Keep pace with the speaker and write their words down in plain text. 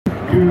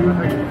I'm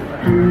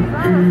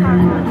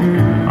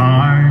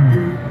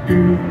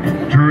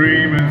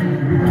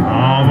dreaming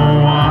of a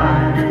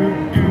white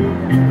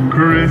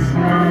Christmas,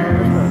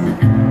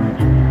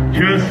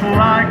 just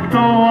like the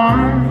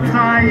ones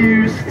I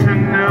used to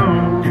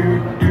know,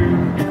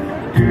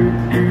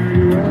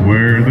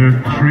 where the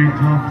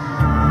treetops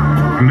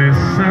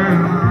glisten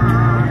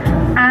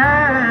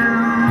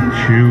and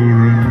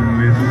children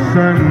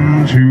listen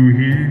to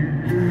hear.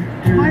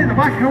 Hi in the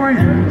back, how are you?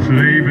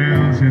 Sleigh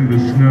bells in the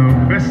snow.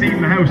 Best seat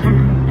in the house, look,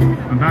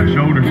 on Dad's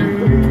shoulders.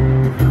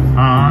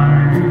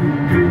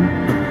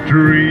 I'm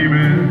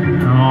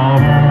dreaming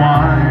of a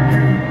white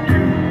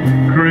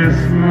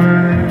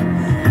Christmas,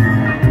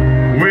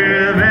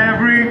 with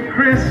every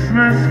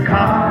Christmas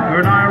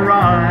card I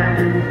write.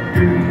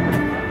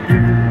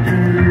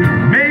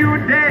 May your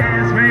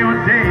days, may your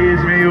days,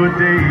 may your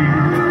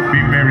days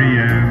be merry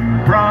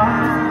and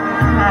bright.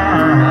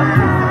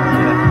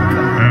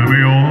 And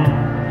may all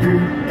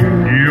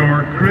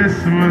your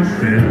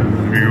Christmases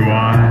be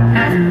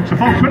white. So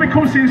folks, when it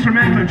comes to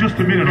instrumental, in just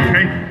a minute,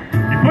 okay?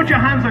 You put your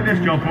hands like this,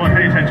 Joe. Come on,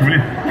 pay attention, will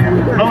you?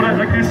 Hold it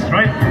like this,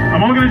 right?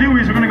 And what we're going to do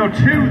is we're going to go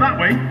two that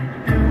way,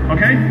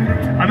 okay?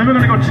 And then we're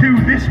going to go two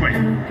this way.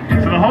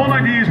 So the whole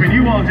idea is when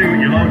you all do it,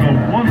 you'll all go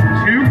 1,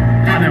 2,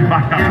 and then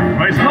back that way.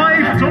 Right? It's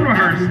live, it's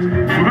unrehearsed.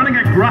 We're going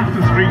to get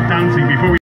Grafton Street dancing before we